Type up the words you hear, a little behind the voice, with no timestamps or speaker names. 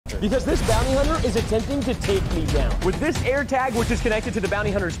Because this bounty hunter is attempting to take me down. With this air tag, which is connected to the bounty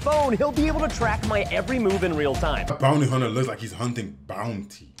hunter's phone, he'll be able to track my every move in real time. A bounty hunter looks like he's hunting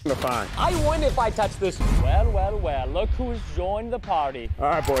bounty. Fine. I win if I touch this. Well, well, well, look who's joined the party. All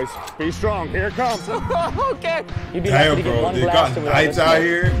right, boys, be strong. Here it comes. Okay. You'd be lucky Damn, to get bro, one they blast got without knights a out smoke.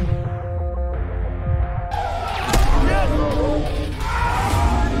 here.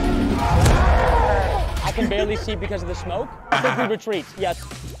 I can barely see because of the smoke. I think we retreat. Yes.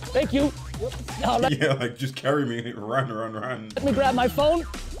 Thank you. Now, let Yeah, like just carry me, run. me grab my phone.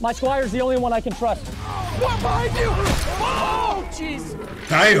 My squire's the only one I can trust. What behind you? Oh, jeez.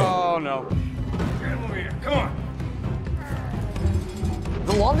 Damn. Oh, no. Come on.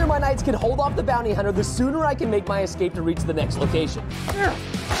 The longer my knights can hold off the bounty hunter, the sooner I can make my escape to reach the next location.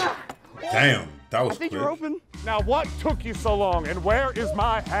 Damn, that was I think quick. you're open. Now, what took you so long, and where is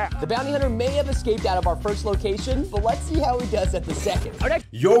my hat? The bounty hunter may have escaped out of our first location, but let's see how he does at the second.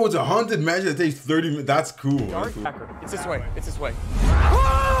 Yo, it's a haunted mansion that takes 30 minutes. That's cool. That's cool. It's this way. It's this way.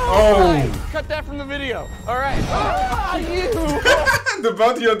 Oh! Cut that from the video. All right. The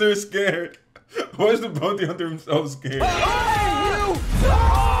bounty hunter is scared. Why is the bounty hunter himself scared?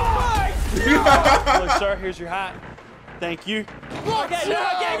 Look, sir, here's your hat. Thank you. Okay, no,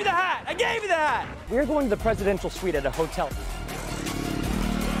 I gave you the hat. I gave you the hat. We're going to the presidential suite at a hotel.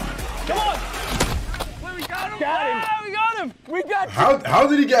 Come on. Wait, we got him. Got him. Ah, we got him. We got How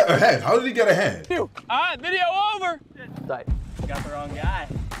did he get ahead? How did he get ahead? you. All right, video over. Right. Got the wrong guy.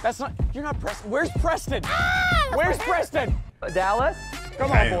 That's not, you're not Preston. Where's Preston? Where's Preston? Dallas? Come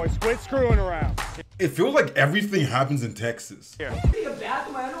Damn. on, boys, quit screwing around. It feels like everything happens in Texas. Here. Take a bath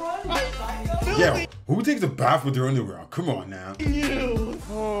in my underwear? Yeah, who takes a bath with their underwear? Come on now.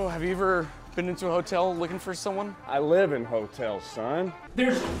 Oh, have you ever been into a hotel looking for someone? I live in hotels, son.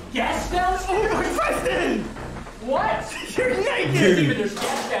 There's guests downstairs? Oh my Preston! What? You're naked! Even there's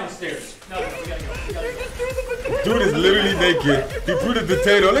guests downstairs. No, we gotta go. We gotta go. Dude is literally naked. He put a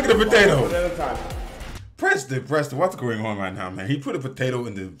potato. Look at the potato. At a time. Preston, what's going on right now, man? He put a potato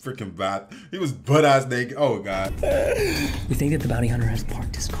in the freaking bath. He was butt-ass naked. Oh, God. We think that the bounty hunter has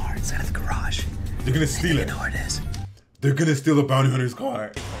parked his car inside of the garage. They're gonna steal You it. know where it is. They're gonna steal the bounty hunter's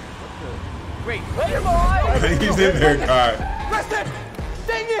car. Wait, Later, boy! He's in their car. Preston!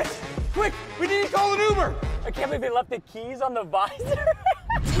 Dang it! Quick, we need to call an Uber. I can't believe they left the keys on the visor.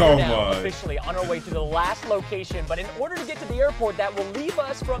 Come Now, on. officially on our way to the last location, but in order to get to the airport that will leave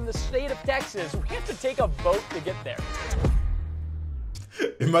us from the state of Texas, we have to take a boat to get there.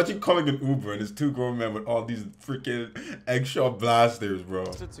 Imagine calling an Uber and it's two grown men with all these freaking eggshell blasters, bro.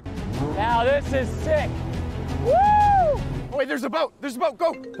 Now this is sick. Woo! Wait, there's a boat. There's a boat.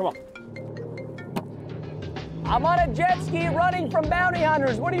 Go. Come on. I'm on a jet ski running from bounty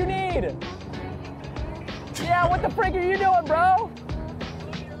hunters. What do you need? Yeah, what the frick are you doing, bro?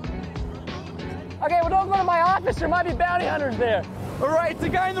 Okay, well, don't go to my office. There might be bounty hunters there. All right, it's the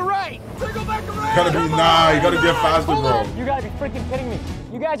guy on the right. Go back around. Gotta be, nah, you gotta get faster, bro. You gotta be freaking kidding me.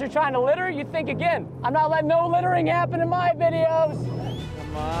 You guys are trying to litter? You think again. I'm not letting no littering happen in my videos.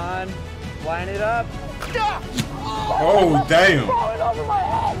 Come on, line it up. Oh, damn. Falling over my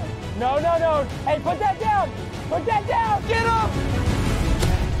head. No, no, no. Hey, put that down. Put that down. Get up.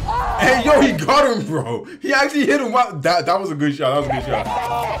 Oh. Hey, yo, he got him, bro. He actually hit him. Wow, that was a good shot. That was a good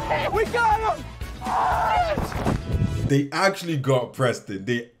shot. We got him. They actually got Preston.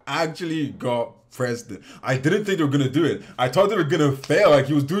 They actually got Preston. I didn't think they were gonna do it. I thought they were gonna fail. Like,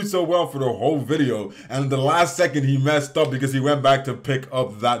 he was doing so well for the whole video, and the last second he messed up because he went back to pick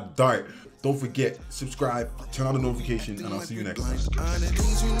up that dart. Don't forget, subscribe, turn on the notification, and I'll see you next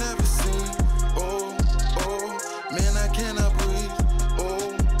time.